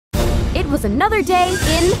was another day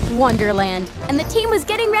in Wonderland, and the team was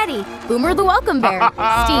getting ready. Boomer the welcome bear,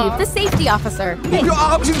 Steve the safety officer, Your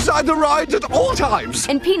arms inside the ride at all times.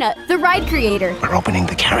 and Peanut the ride creator. We're opening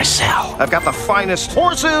the carousel. I've got the finest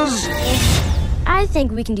horses. I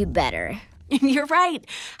think we can do better. You're right.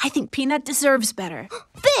 I think Peanut deserves better.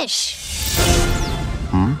 Fish!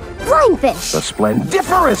 Flying fish! A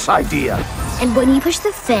splendiferous idea. And when you push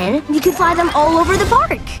the fin, you can fly them all over the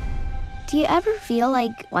park. Do you ever feel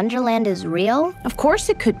like Wonderland is real? Of course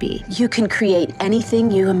it could be. You can create anything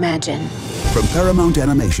you imagine. From Paramount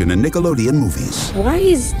Animation and Nickelodeon Movies. Why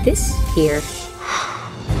is this here?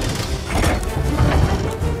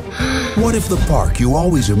 What if the park you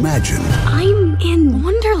always imagined I'm in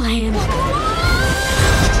Wonderland.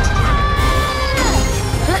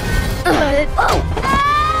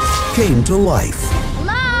 came to life?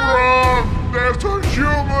 There's a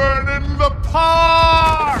human in the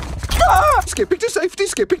park. Ah! Skipping to safety,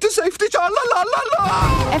 la la la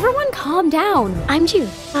la. Everyone calm down. I'm June.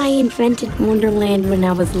 I invented Wonderland when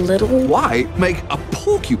I was little. Why make a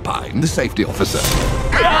porcupine the safety officer?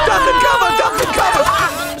 Duck and cover, duck and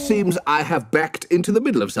cover. Seems I have backed into the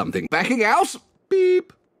middle of something. Backing out.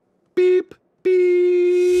 Beep, beep,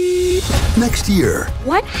 beep. Next year,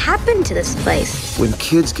 What happened to this place? When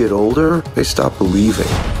kids get older, they stop believing,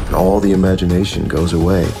 and all the imagination goes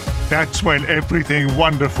away. That's when everything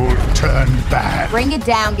wonderful turned bad. Bring it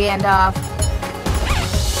down, Gandalf.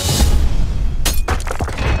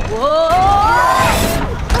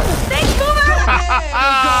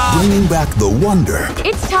 bringing back the wonder.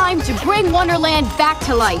 It's time to bring Wonderland back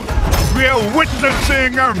to life. We're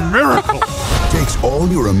witnessing a miracle. Takes all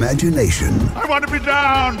your imagination I want to be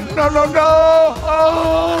down. No, no, no.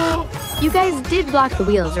 Oh. You guys did block the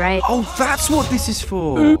wheels, right? Oh, that's what this is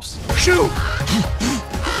for. Oops. Shoot.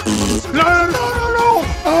 No, no, no, no, no.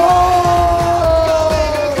 Oh.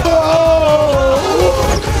 Oh.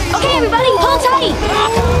 Okay, everybody, hold tight!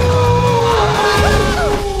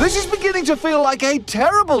 This is beginning to feel like a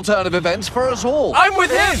terrible turn of events for us all. I'm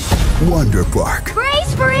with him. Wonder Park.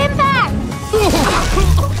 Brace for impact!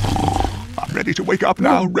 I'm ready to wake up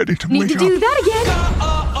now. Ready to Need wake to up. do that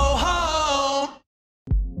again.